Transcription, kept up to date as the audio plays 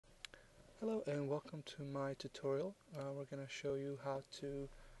Hello and welcome to my tutorial. We're going to show you how to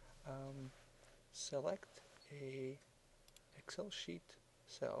select a Excel sheet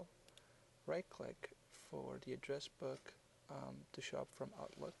cell, right click for the address book to show up from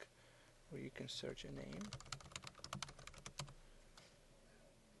Outlook, where you can search a name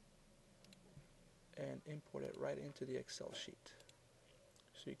and import it right into the Excel sheet.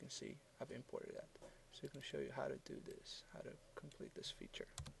 So you can see I've imported that. So I can show you how to do this, how to complete this feature.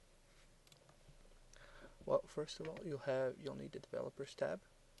 Well, first of all, you'll need the Developers tab,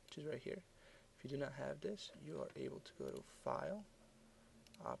 which is right here. If you do not have this, you are able to go to File,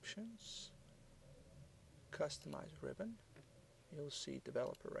 Options, Customize Ribbon. You'll see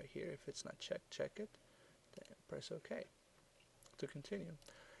Developer right here. If it's not checked, check it. Then press OK. To continue,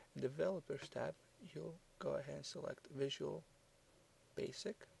 in Developers tab, you'll go ahead and select Visual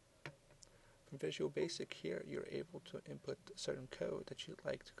Basic. From Visual Basic here, you're able to input certain code that you'd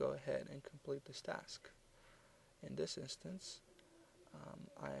like to go ahead and complete this task. In this instance,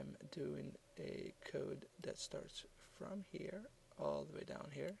 I'm doing a code that starts from here all the way down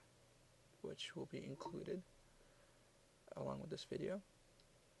here, which will be included along with this video.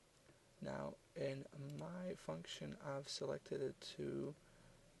 Now, in my function, I've selected it to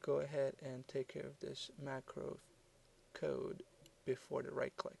go ahead and take care of this macro code before the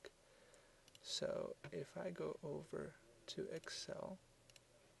right click. So if I go over to Excel,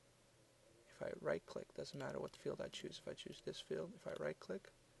 if I right click, doesn't matter what field I choose. If I choose this field, if I right click,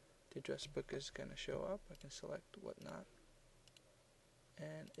 the address book is going to show up. I can select whatnot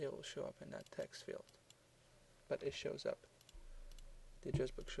and it will show up in that text field. But it shows up, the address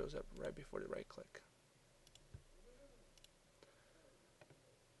book shows up right before the right click.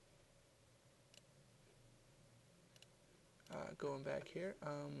 Going back here,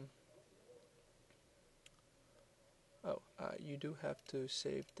 you do have to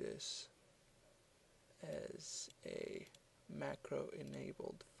save this as a macro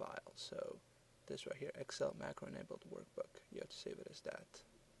enabled file. So this right here, Excel macro enabled workbook, you have to save it as that.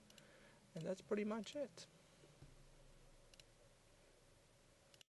 And that's pretty much it.